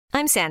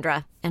I'm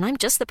Sandra, and I'm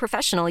just the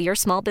professional your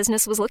small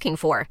business was looking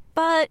for.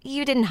 But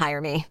you didn't hire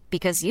me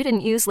because you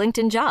didn't use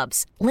LinkedIn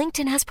Jobs.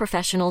 LinkedIn has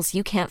professionals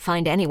you can't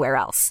find anywhere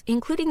else,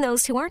 including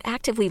those who aren't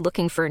actively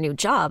looking for a new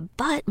job,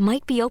 but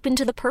might be open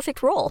to the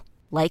perfect role,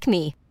 like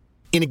me.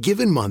 In a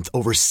given month,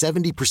 over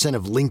 70%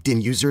 of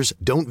LinkedIn users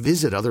don't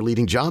visit other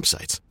leading job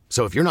sites.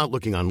 So if you're not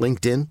looking on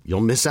LinkedIn,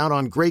 you'll miss out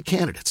on great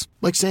candidates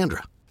like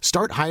Sandra.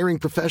 Start hiring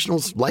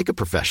professionals like a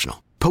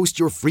professional. Post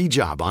your free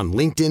job on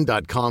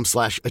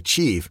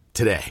linkedin.com/achieve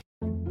today.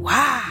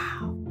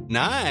 Wow.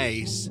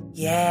 Nice.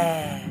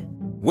 Yeah.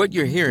 What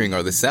you're hearing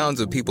are the sounds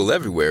of people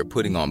everywhere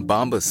putting on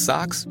Bombas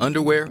socks,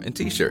 underwear, and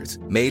T-shirts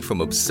made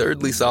from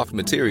absurdly soft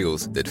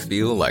materials that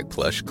feel like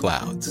plush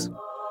clouds.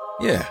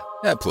 Yeah,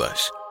 that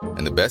plush.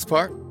 And the best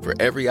part? For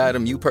every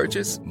item you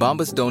purchase,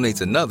 Bombas donates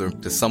another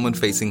to someone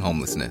facing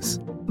homelessness.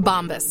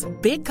 Bombas.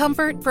 Big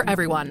comfort for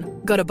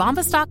everyone. Go to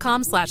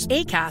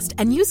bombas.com/ACAST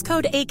and use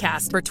code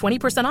ACAST for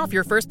 20% off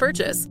your first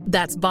purchase.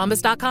 That's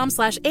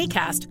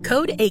bombas.com/ACAST.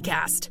 Code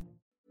ACAST.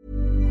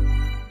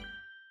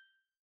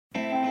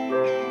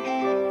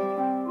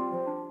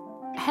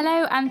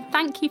 Hello, and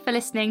thank you for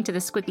listening to the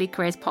Squiggly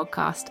Careers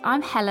podcast.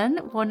 I'm Helen,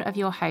 one of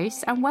your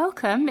hosts, and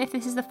welcome if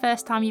this is the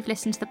first time you've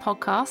listened to the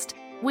podcast.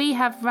 We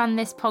have run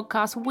this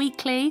podcast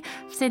weekly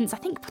since, I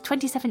think,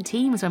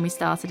 2017 was when we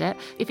started it.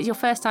 If it's your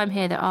first time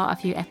here, there are a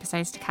few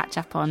episodes to catch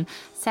up on.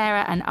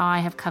 Sarah and I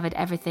have covered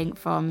everything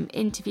from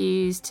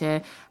interviews to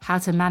how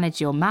to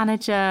manage your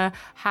manager,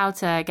 how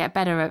to get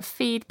better at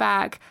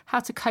feedback,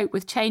 how to cope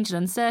with change and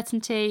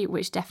uncertainty,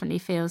 which definitely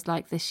feels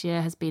like this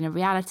year has been a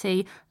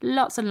reality.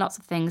 Lots and lots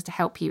of things to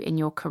help you in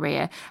your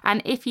career.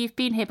 And if you've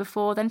been here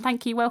before, then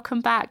thank you. Welcome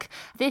back.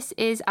 This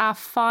is our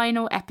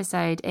final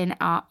episode in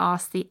our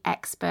Ask the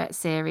Expert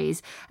series.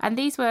 And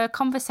these were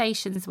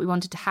conversations that we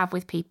wanted to have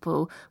with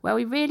people where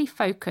we really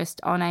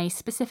focused on a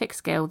specific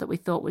skill that we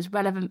thought was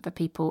relevant for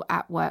people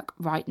at work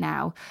right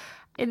now.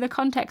 In the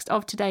context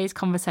of today's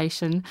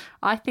conversation,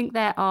 I think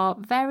there are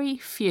very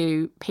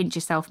few pinch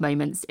yourself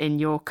moments in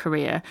your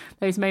career.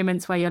 Those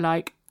moments where you're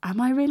like, am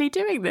I really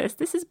doing this?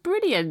 This is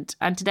brilliant.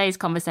 And today's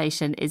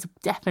conversation is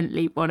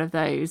definitely one of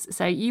those.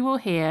 So you will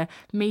hear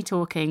me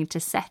talking to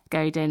Seth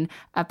Godin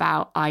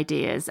about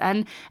ideas.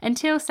 And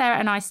until Sarah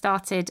and I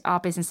started our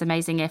business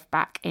Amazing If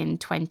back in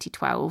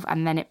 2012,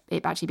 and then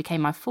it actually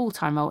became my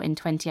full-time role in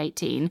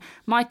 2018,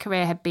 my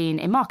career had been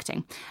in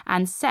marketing.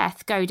 And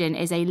Seth Godin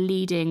is a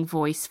leading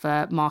voice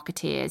for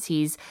marketeers.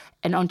 He's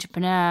an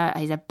entrepreneur,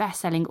 he's a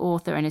best-selling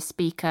author and a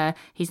speaker.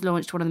 He's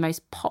launched one of the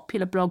most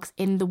popular blogs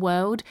in the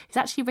world. He's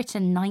actually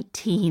written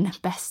 19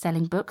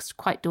 best-selling books,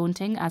 quite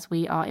daunting as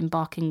we are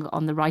embarking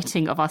on the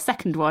writing of our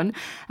second one.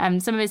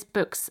 Some of his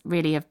books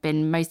really have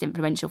been most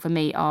influential for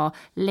me are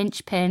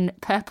Linchpin,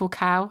 Purple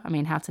Cow, I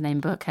mean, how to name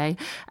a book, eh?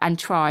 And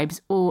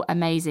Tribes, all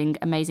amazing,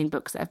 amazing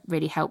books that have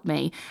really helped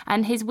me.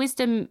 And his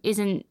wisdom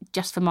isn't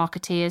just for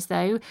marketeers,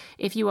 though.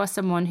 If you are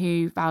someone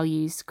who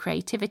values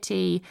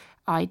creativity,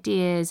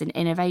 ideas and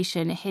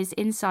innovation, his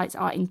insights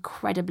are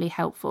incredibly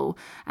helpful.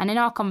 And in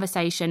our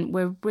conversation,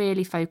 we're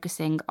really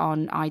focusing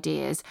on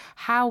ideas,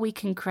 how we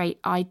can create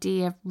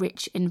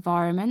idea-rich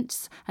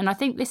environments. And I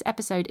think this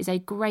episode is a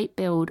great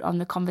build on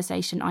the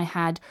conversation I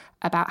had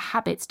about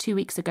habits 2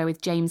 weeks ago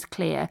with James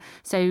Clear.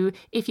 So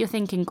if you're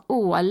thinking,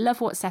 oh, I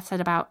love what Seth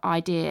said about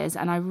ideas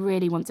and I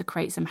really want to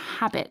create some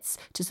habits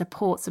to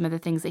support some of the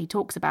things that he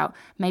talks about,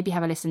 maybe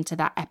have a listen to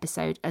that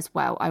episode as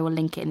well. I will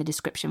link it in the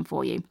description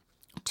for you.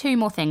 Two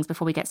more things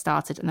before we get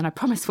started, and then I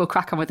promise we'll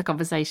crack on with the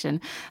conversation.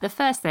 The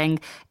first thing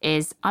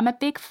is I'm a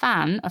big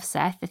fan of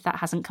Seth, if that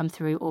hasn't come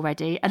through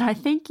already, and I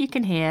think you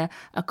can hear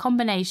a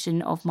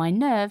combination of my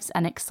nerves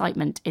and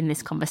excitement in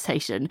this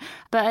conversation.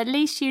 But at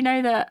least you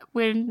know that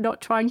we're not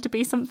trying to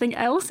be something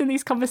else in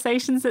these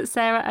conversations that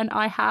Sarah and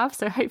I have,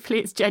 so hopefully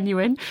it's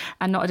genuine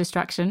and not a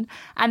distraction.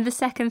 And the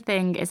second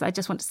thing is I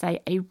just want to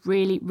say a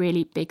really,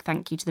 really big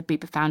thank you to the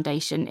Bupa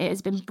Foundation. It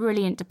has been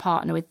brilliant to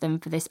partner with them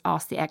for this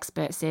Ask the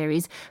Expert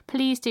series.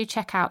 Please do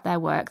check out their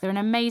work. They're an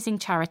amazing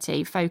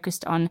charity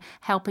focused on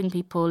helping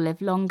people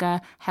live longer,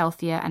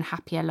 healthier and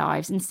happier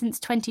lives. And since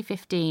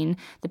 2015,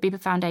 the Bupa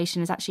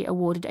Foundation has actually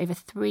awarded over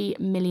 £3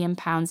 million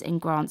in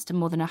grants to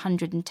more than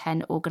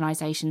 110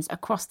 organisations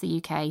across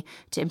the UK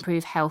to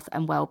improve health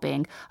and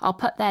wellbeing. I'll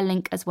put their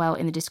link as well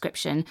in the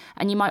description.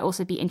 And you might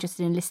also be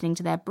interested in listening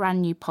to their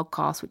brand new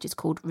podcast, which is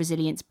called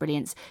Resilience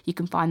Brilliance. You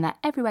can find that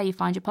everywhere you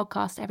find your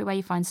podcast, everywhere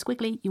you find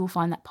Squiggly, you will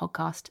find that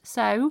podcast.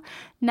 So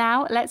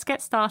now let's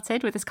get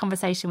started with this conversation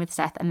with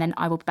Seth, and then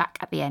I will be back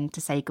at the end to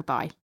say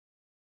goodbye.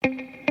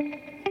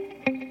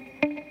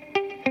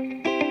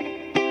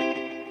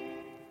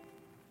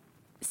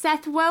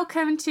 Seth,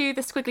 welcome to the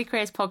Squiggly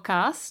Careers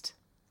podcast.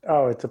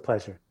 Oh, it's a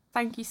pleasure.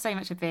 Thank you so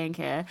much for being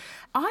here.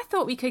 I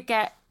thought we could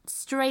get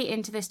straight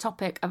into this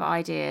topic of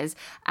ideas,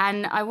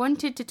 and I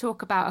wanted to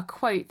talk about a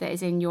quote that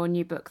is in your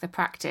new book, The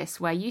Practice,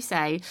 where you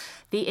say,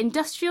 the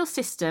industrial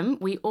system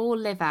we all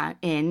live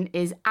in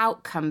is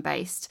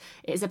outcome-based.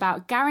 It is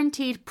about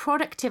guaranteed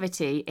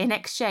productivity in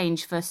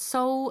exchange for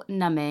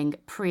soul-numbing,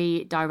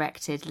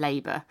 pre-directed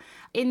labour.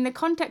 In the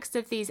context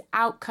of these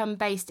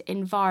outcome-based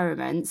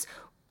environments,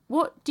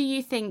 What do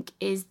you think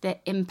is the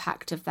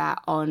impact of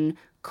that on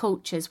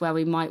cultures where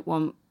we might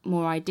want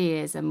more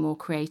ideas and more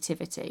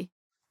creativity?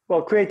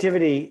 Well,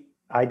 creativity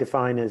I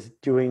define as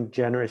doing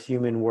generous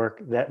human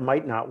work that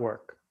might not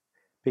work.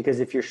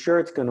 Because if you're sure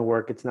it's going to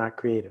work, it's not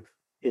creative.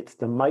 It's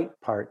the might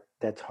part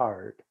that's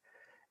hard.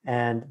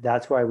 And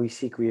that's why we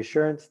seek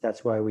reassurance.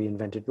 That's why we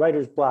invented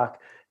writer's block.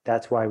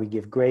 That's why we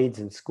give grades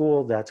in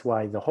school. That's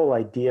why the whole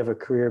idea of a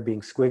career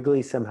being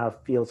squiggly somehow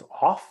feels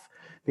off,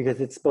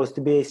 because it's supposed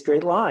to be a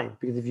straight line.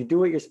 Because if you do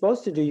what you're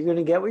supposed to do, you're going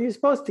to get what you're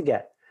supposed to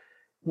get.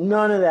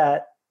 None of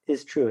that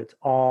is true. It's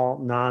all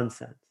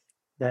nonsense.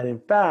 That in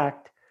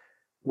fact,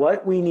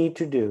 what we need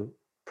to do,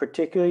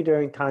 particularly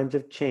during times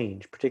of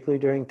change, particularly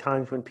during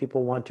times when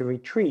people want to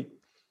retreat,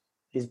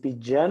 is be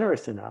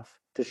generous enough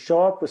to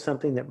show up with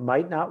something that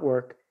might not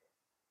work,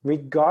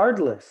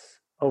 regardless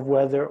of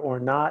whether or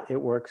not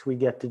it works, we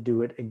get to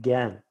do it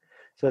again.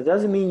 So it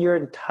doesn't mean you're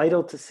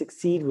entitled to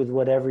succeed with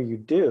whatever you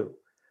do,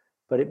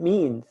 but it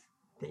means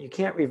that you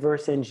can't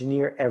reverse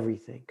engineer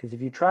everything. Because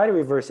if you try to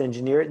reverse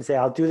engineer it and say,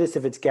 I'll do this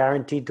if it's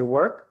guaranteed to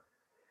work,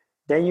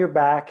 then you're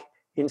back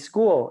in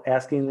school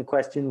asking the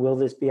question, will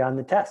this be on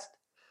the test?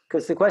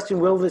 Because the question,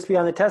 will this be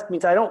on the test,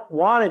 means I don't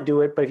want to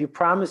do it, but if you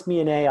promise me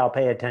an A, I'll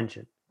pay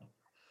attention.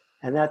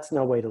 And that's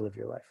no way to live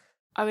your life.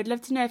 I would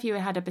love to know if you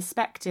had a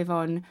perspective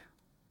on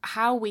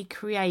how we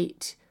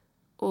create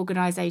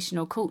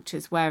organisational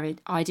cultures where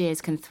ideas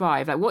can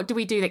thrive. Like, what do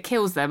we do that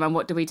kills them and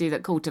what do we do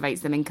that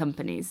cultivates them in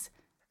companies?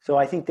 So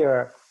I think there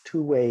are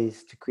two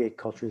ways to create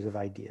cultures of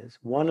ideas.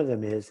 One of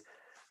them is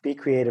be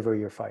creative or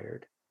you're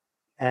fired.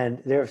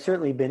 And there have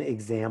certainly been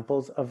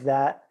examples of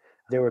that.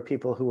 There were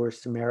people who were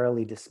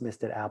summarily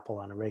dismissed at Apple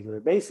on a regular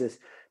basis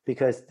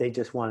because they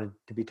just wanted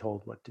to be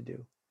told what to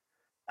do.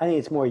 I think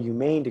it's more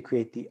humane to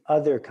create the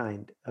other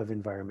kind of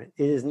environment.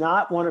 It is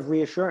not one of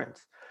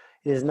reassurance.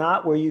 It is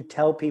not where you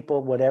tell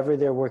people whatever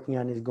they're working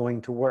on is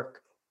going to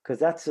work, because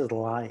that's just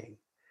lying.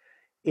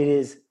 It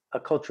is a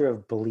culture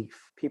of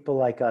belief. People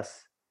like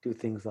us do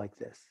things like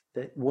this,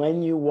 that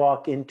when you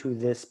walk into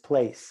this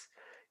place,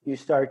 you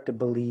start to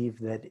believe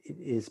that it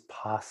is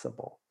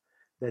possible,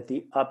 that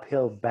the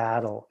uphill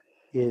battle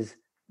is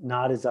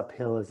not as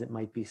uphill as it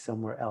might be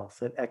somewhere else,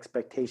 that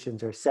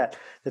expectations are set,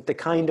 that the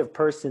kind of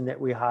person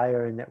that we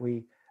hire and that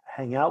we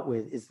hang out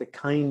with is the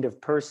kind of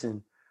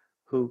person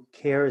who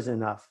cares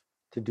enough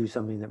to do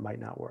something that might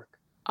not work.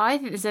 I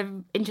think there's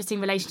an interesting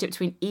relationship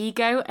between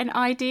ego and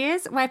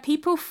ideas, where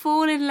people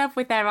fall in love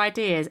with their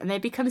ideas and they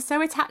become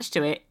so attached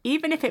to it,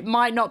 even if it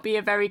might not be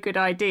a very good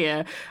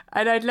idea.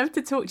 And I'd love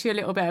to talk to you a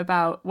little bit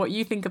about what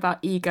you think about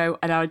ego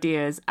and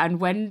ideas and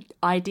when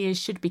ideas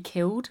should be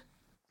killed.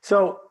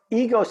 So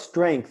ego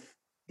strength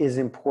is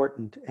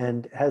important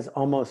and has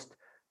almost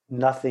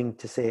nothing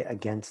to say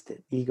against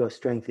it. Ego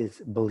strength is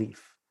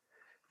belief.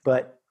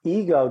 But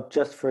ego,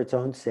 just for its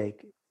own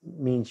sake,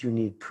 means you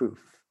need proof.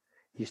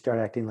 You start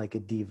acting like a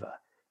diva.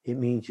 It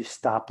means you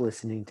stop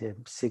listening to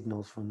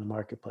signals from the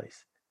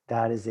marketplace.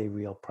 That is a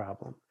real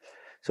problem.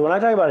 So when I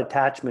talk about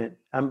attachment,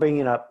 I'm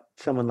bringing up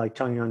someone like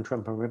Chögyam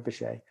Trungpa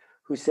Rinpoche,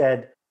 who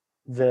said,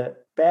 the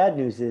bad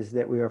news is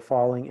that we are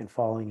falling and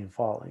falling and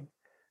falling.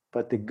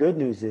 But the good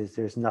news is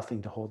there's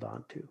nothing to hold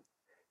on to.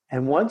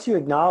 And once you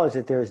acknowledge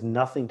that there is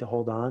nothing to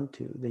hold on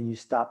to, then you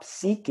stop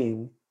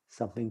seeking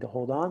something to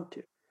hold on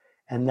to.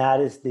 And that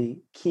is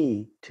the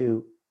key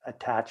to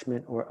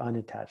attachment or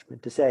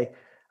unattachment. To say,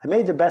 I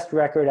made the best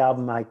record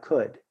album I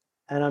could,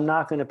 and I'm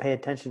not going to pay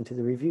attention to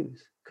the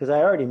reviews because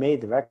I already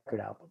made the record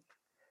album.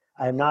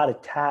 I am not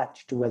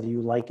attached to whether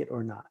you like it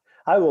or not.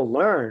 I will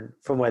learn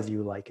from whether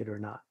you like it or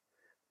not,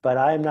 but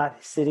I am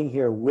not sitting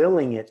here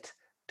willing it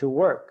to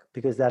work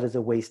because that is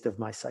a waste of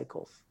my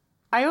cycles.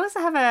 I also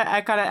have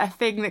a kind of a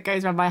thing that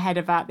goes around my head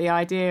about the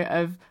idea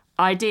of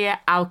idea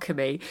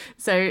alchemy.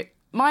 So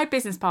my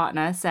business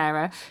partner,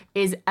 Sarah,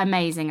 is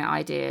amazing at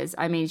ideas.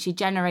 I mean, she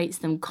generates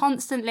them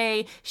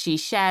constantly. She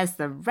shares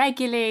them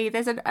regularly.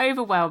 There's an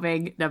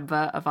overwhelming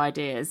number of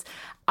ideas.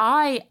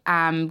 I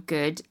am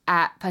good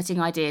at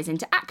putting ideas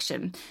into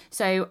action.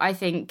 So I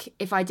think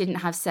if I didn't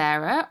have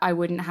Sarah, I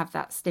wouldn't have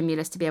that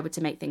stimulus to be able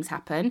to make things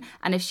happen.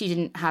 And if she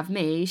didn't have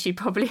me, she'd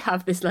probably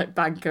have this like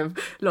bank of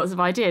lots of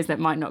ideas that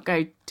might not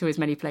go to as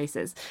many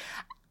places.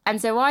 And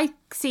so I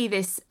see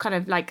this kind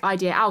of like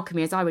idea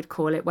alchemy, as I would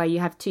call it, where you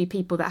have two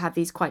people that have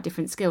these quite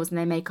different skills and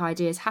they make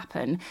ideas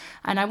happen.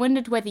 And I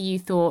wondered whether you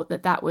thought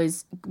that that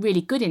was really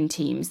good in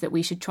teams, that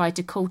we should try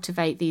to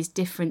cultivate these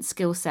different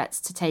skill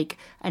sets to take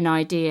an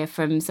idea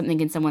from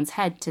something in someone's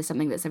head to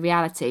something that's a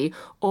reality,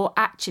 or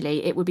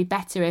actually it would be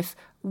better if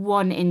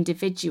one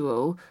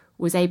individual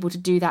was able to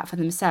do that for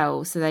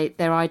themselves so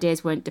their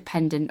ideas weren't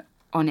dependent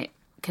on it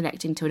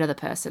connecting to another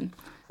person.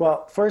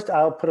 Well, first,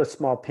 I'll put a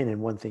small pin in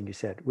one thing you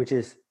said, which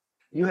is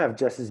you have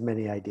just as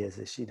many ideas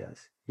as she does.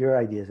 Your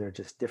ideas are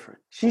just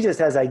different. She just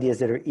has ideas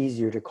that are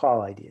easier to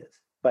call ideas,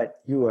 but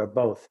you are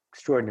both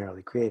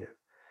extraordinarily creative.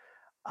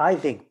 I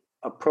think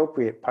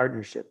appropriate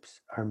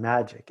partnerships are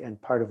magic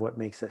and part of what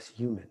makes us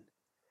human.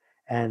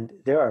 And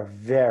there are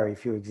very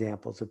few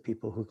examples of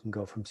people who can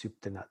go from soup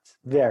to nuts,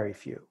 very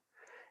few.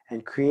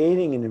 and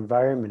creating an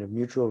environment of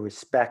mutual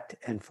respect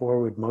and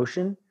forward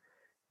motion,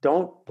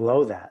 don't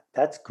blow that.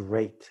 That's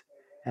great.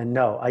 And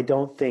no, I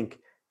don't think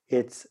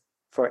it's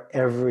for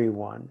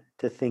everyone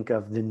to think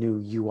of the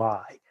new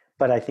UI,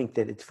 but I think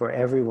that it's for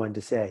everyone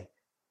to say,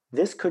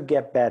 this could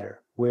get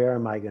better. Where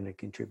am I going to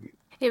contribute?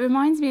 It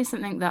reminds me of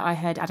something that I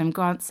heard Adam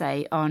Grant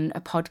say on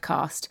a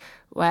podcast,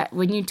 where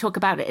when you talk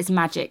about it as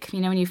magic, you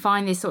know, when you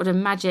find this sort of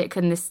magic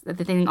and this,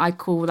 the thing I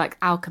call like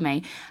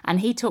alchemy, and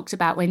he talked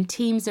about when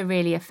teams are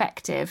really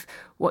effective,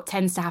 what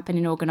tends to happen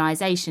in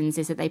organisations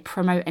is that they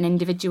promote an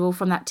individual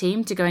from that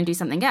team to go and do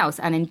something else.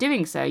 And in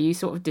doing so, you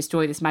sort of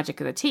destroy this magic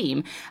of the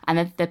team.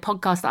 And the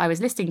podcast that I was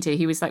listening to,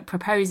 he was like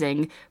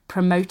promoting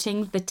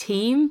the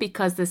team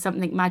because there's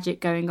something magic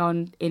going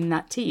on in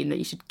that team that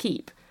you should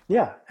keep.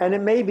 Yeah, and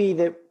it may be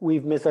that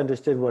we've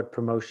misunderstood what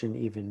promotion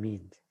even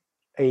means.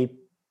 A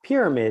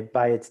pyramid,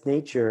 by its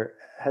nature,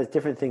 has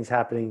different things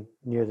happening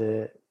near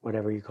the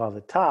whatever you call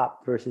the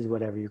top versus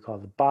whatever you call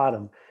the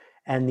bottom.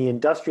 And the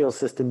industrial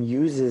system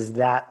uses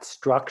that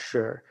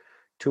structure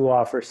to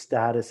offer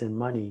status and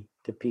money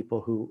to people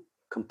who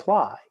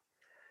comply.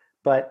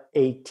 But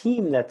a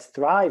team that's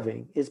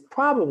thriving is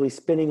probably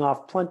spinning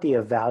off plenty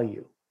of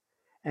value.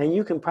 And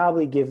you can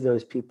probably give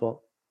those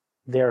people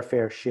their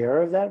fair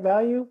share of that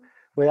value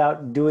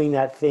without doing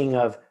that thing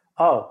of,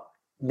 oh,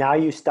 now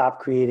you stop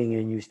creating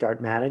and you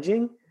start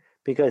managing,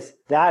 because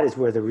that is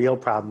where the real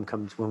problem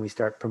comes when we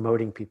start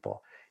promoting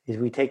people, is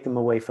we take them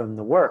away from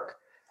the work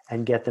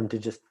and get them to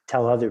just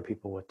tell other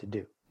people what to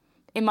do.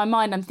 In my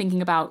mind, I'm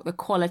thinking about the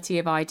quality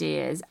of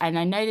ideas. And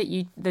I know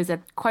that there's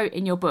a quote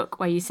in your book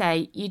where you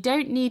say, you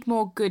don't need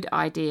more good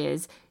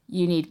ideas,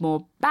 you need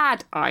more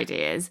bad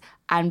ideas.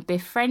 And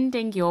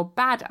befriending your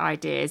bad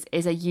ideas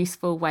is a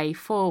useful way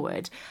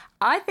forward.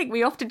 I think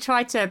we often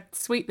try to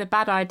sweep the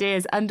bad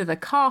ideas under the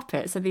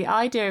carpet. So the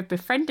idea of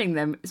befriending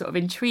them sort of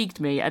intrigued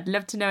me. I'd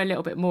love to know a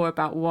little bit more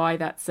about why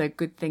that's a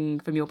good thing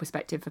from your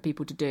perspective for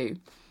people to do.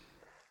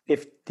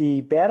 If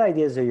the bad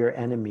ideas are your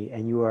enemy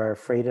and you are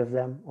afraid of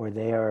them, or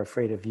they are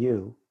afraid of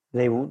you,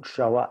 they won't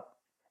show up.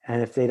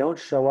 And if they don't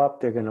show up,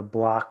 they're going to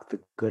block the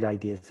good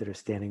ideas that are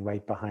standing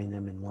right behind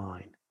them in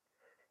line.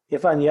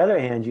 If, on the other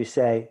hand, you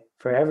say,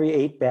 for every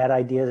 8 bad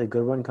ideas, a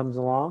good one comes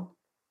along,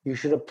 you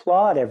should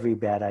applaud every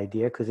bad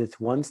idea because it's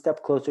one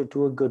step closer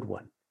to a good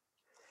one.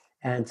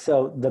 And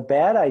so the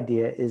bad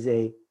idea is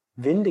a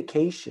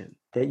vindication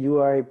that you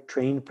are a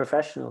trained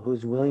professional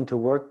who's willing to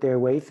work their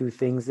way through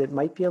things that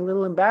might be a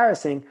little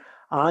embarrassing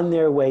on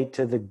their way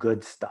to the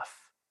good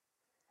stuff.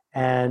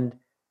 And,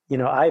 you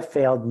know, I've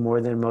failed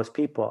more than most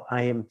people.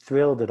 I am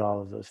thrilled at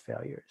all of those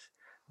failures.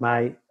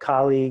 My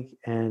colleague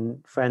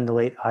and friend, the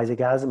late Isaac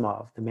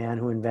Asimov, the man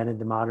who invented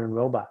the modern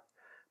robot,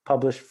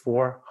 published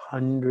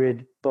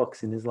 400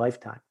 books in his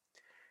lifetime.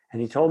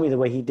 And he told me the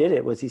way he did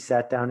it was he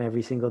sat down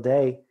every single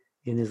day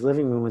in his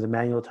living room with a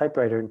manual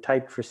typewriter and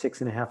typed for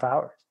 6.5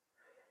 hours.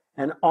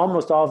 And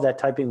almost all of that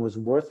typing was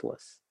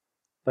worthless,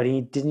 but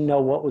he didn't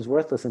know what was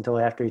worthless until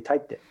after he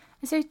typed it.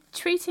 So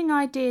treating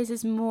ideas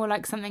as more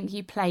like something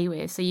you play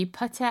with. So you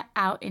put it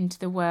out into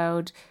the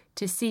world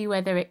to see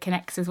whether it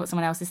connects with what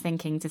someone else is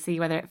thinking, to see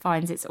whether it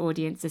finds its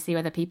audience, to see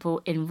whether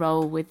people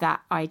enroll with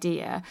that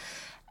idea.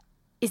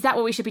 Is that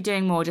what we should be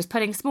doing more? Just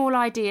putting small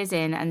ideas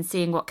in and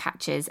seeing what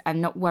catches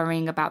and not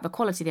worrying about the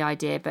quality of the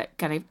idea, but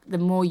kind of the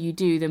more you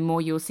do, the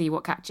more you'll see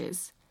what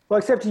catches? Well,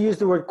 except you use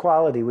the word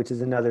quality, which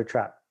is another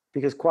trap,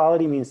 because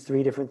quality means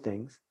 3 different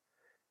things.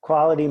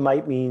 Quality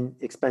might mean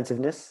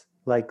expensiveness,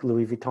 like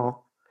Louis Vuitton,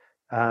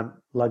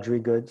 luxury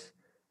goods.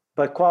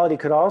 But quality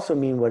could also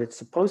mean what it's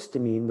supposed to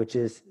mean, which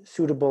is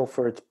suitable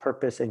for its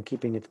purpose and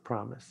keeping its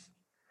promise.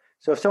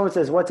 So if someone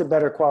says, what's a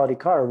better quality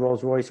car, a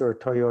Rolls-Royce or a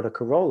Toyota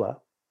Corolla?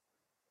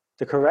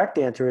 The correct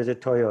answer is a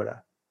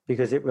Toyota,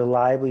 because it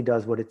reliably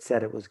does what it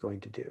said it was going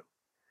to do.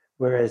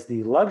 Whereas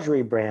the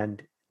luxury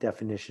brand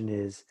definition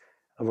is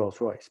a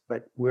Rolls-Royce.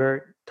 But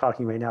we're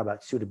talking right now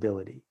about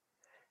suitability.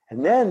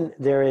 And then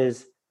there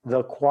is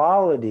the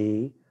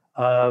quality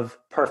of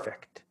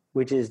perfect,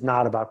 which is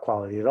not about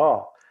quality at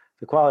all.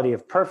 The quality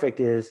of perfect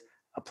is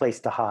a place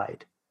to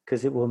hide,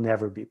 because it will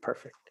never be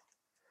perfect.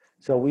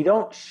 So we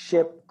don't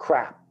ship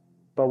crap,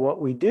 but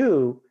what we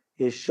do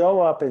is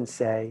show up and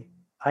say,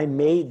 I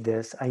made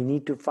this. I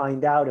need to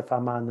find out if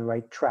I'm on the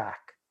right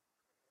track.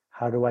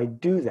 How do I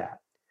do that?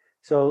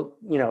 So,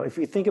 you know, if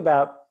you think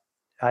about,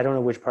 I don't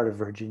know which part of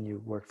Virgin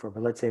you worked for,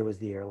 but let's say it was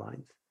the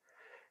airlines.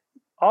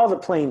 All the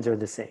planes are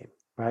the same,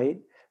 right?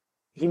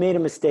 He made a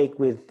mistake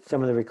with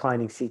some of the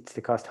reclining seats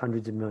that cost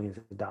hundreds of millions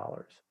of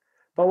dollars.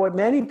 But what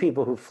many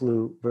people who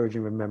flew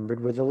Virgin remembered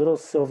were the little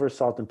silver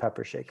salt and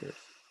pepper shakers.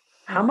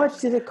 How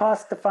much did it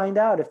cost to find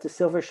out if the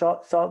silver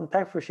salt and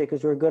pepper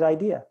shakers were a good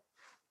idea?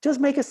 Just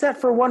make a set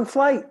for one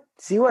flight.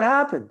 See what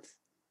happens.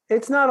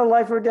 It's not a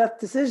life or death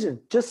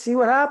decision. Just see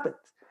what happens.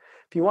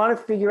 If you want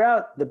to figure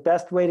out the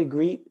best way to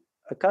greet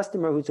a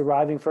customer who's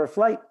arriving for a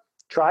flight,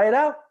 try it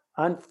out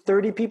on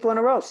 30 people in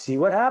a row. See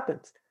what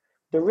happens.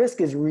 The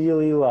risk is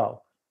really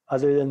low,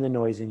 other than the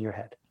noise in your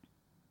head.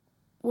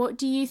 What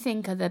do you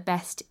think are the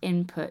best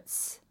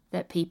inputs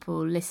that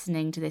people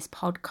listening to this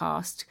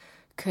podcast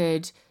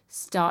could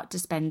start to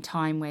spend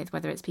time with,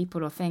 whether it's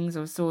people or things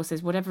or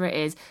sources, whatever it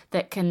is,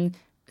 that can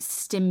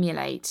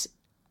stimulate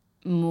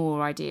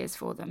more ideas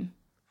for them?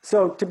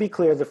 So to be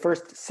clear, the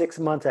first 6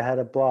 months I had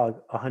a blog,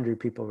 100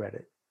 people read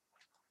it.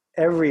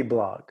 Every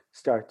blog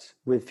starts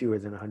with fewer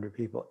than 100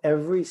 people,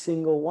 every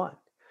single one.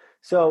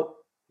 So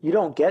you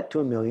don't get to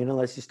 1 million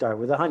unless you start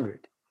with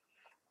 100.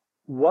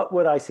 What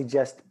would I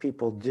suggest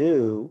people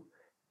do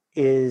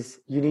is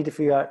you need to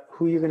figure out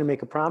who you're going to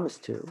make a promise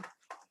to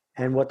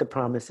and what the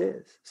promise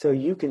is. So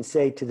you can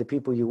say to the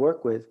people you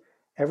work with,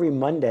 every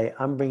Monday,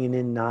 I'm bringing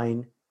in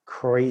 9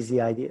 crazy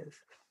ideas.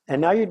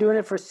 And now you're doing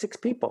it for 6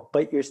 people,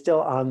 but you're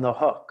still on the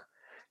hook.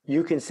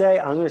 You can say,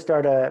 I'm going to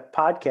start a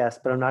podcast,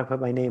 but I'm not going to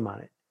put my name on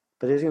it.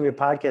 But there's going to be a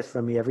podcast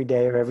from me every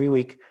day or every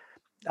week.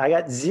 I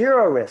got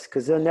 0 risk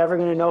because they're never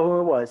going to know who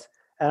it was.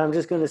 And I'm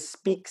just going to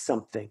speak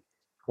something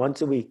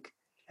once a week.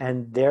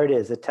 And there it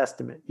is, a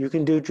testament. You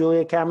can do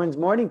Julia Cameron's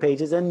morning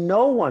pages and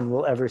no one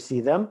will ever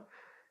see them,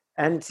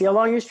 and see how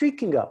long your streak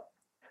can go.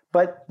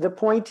 But the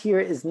point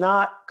here is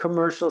not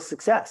commercial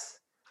success.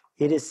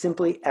 It is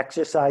simply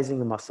exercising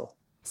the muscle.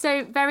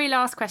 So, very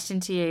last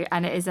question to you,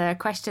 and it is a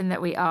question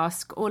that we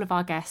ask all of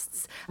our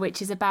guests,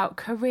 which is about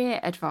career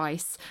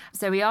advice.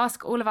 So we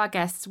ask all of our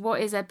guests, what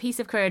is a piece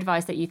of career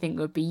advice that you think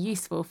would be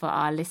useful for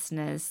our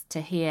listeners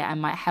to hear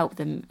and might help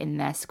them in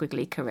their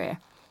squiggly career?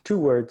 2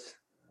 words,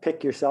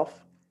 pick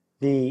yourself.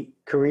 The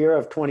career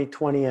of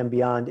 2020 and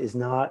beyond is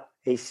not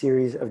a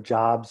series of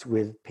jobs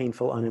with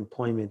painful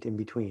unemployment in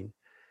between.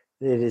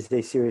 It is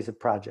a series of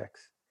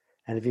projects.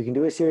 And if you can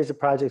do a series of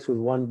projects with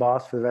one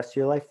boss for the rest of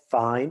your life,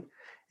 fine.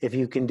 If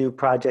you can do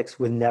projects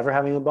with never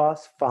having a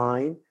boss,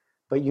 fine.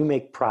 But you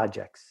make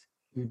projects.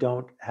 You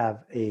don't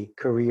have a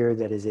career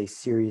that is a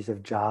series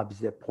of jobs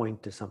that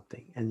point to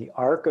something. And the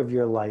arc of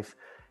your life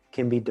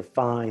can be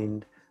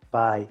defined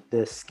by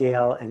the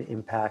scale and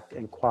impact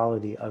and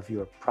quality of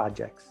your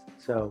projects.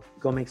 So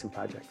go make some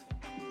projects.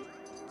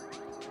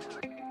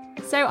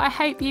 So I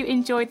hope you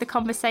enjoyed the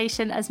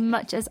conversation as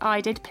much as I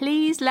did.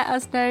 Please let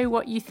us know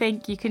what you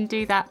think. You can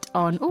do that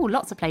on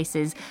lots of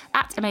places.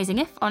 At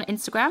AmazingIf on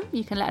Instagram,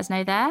 you can let us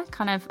know there.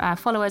 Kind of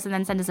follow us and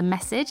then send us a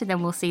message and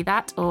then we'll see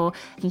that. Or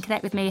you can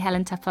connect with me,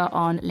 Helen Tupper,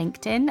 on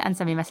LinkedIn and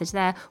send me a message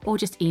there. Or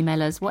just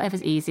email us,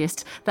 whatever's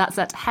easiest. That's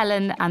at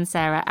Helen and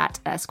Sarah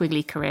at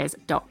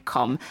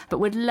squigglycareers.com. But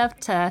we'd love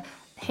to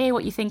hear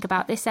what you think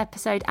about this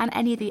episode and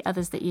any of the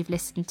others that you've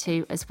listened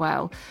to as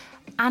well.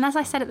 And as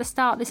I said at the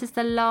start, this is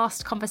the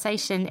last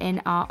conversation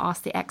in our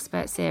Ask the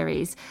Expert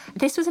series.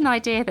 This was an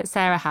idea that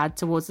Sarah had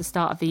towards the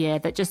start of the year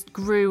that just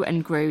grew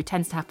and grew,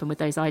 tends to happen with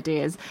those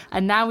ideas.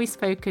 And now we've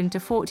spoken to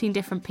 14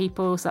 different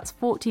people, so that's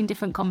 14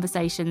 different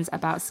conversations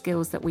about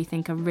skills that we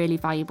think are really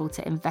valuable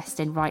to invest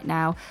in right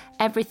now.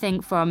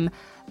 Everything from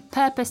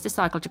purpose to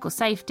psychological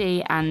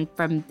safety and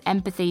from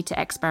empathy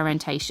to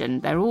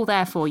experimentation. They're all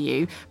there for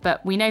you,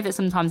 but we know that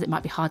sometimes it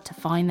might be hard to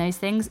find those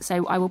things.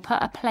 So I will put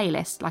a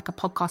playlist, like a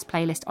podcast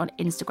playlist, on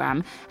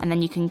Instagram, and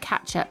then you can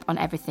catch up on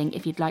everything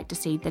if you'd like to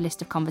see the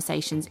list of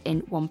conversations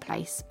in one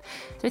place.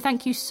 So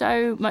thank you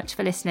so much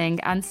for listening,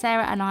 and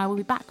Sarah and I will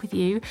be back with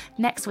you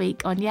next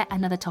week on yet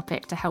another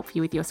topic to help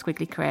you with your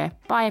squiggly career.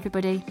 Bye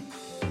everybody.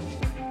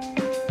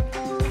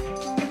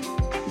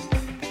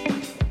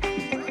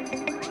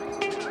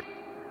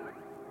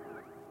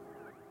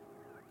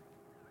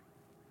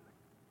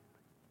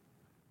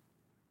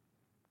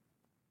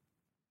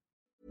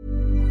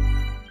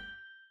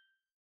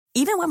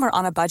 Even when we're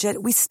on a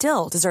budget, we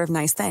still deserve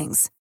nice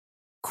things.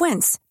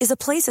 Quince is a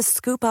place to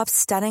scoop up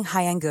stunning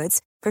high-end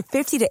goods for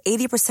 50 to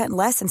 80%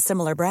 less than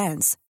similar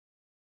brands.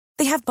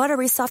 They have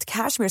buttery soft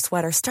cashmere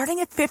sweaters starting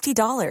at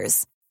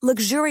 $50,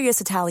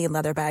 luxurious Italian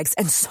leather bags,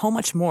 and so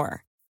much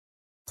more.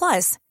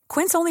 Plus,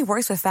 Quince only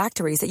works with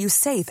factories that use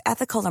safe,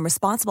 ethical, and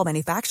responsible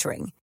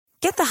manufacturing.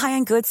 Get the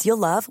high-end goods you'll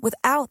love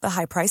without the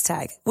high price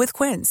tag with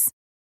Quince.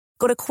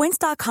 Go to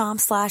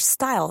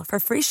quince.com/style for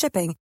free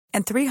shipping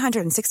and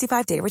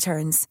 365-day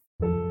returns.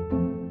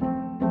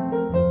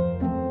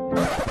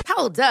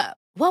 Hold up.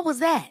 What was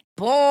that?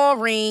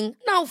 Boring.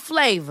 No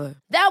flavor.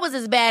 That was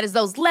as bad as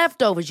those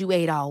leftovers you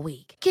ate all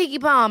week. Keke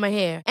Palmer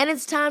here. And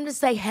it's time to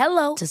say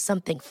hello to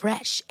something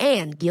fresh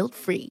and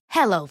guilt-free.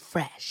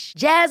 HelloFresh.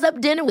 Jazz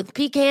up dinner with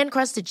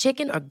pecan-crusted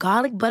chicken or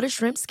garlic butter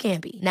shrimp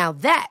scampi. Now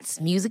that's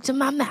music to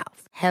my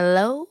mouth.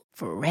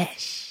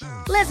 HelloFresh.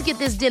 Let's get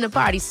this dinner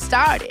party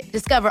started.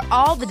 Discover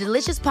all the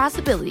delicious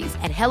possibilities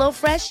at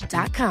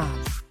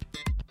HelloFresh.com.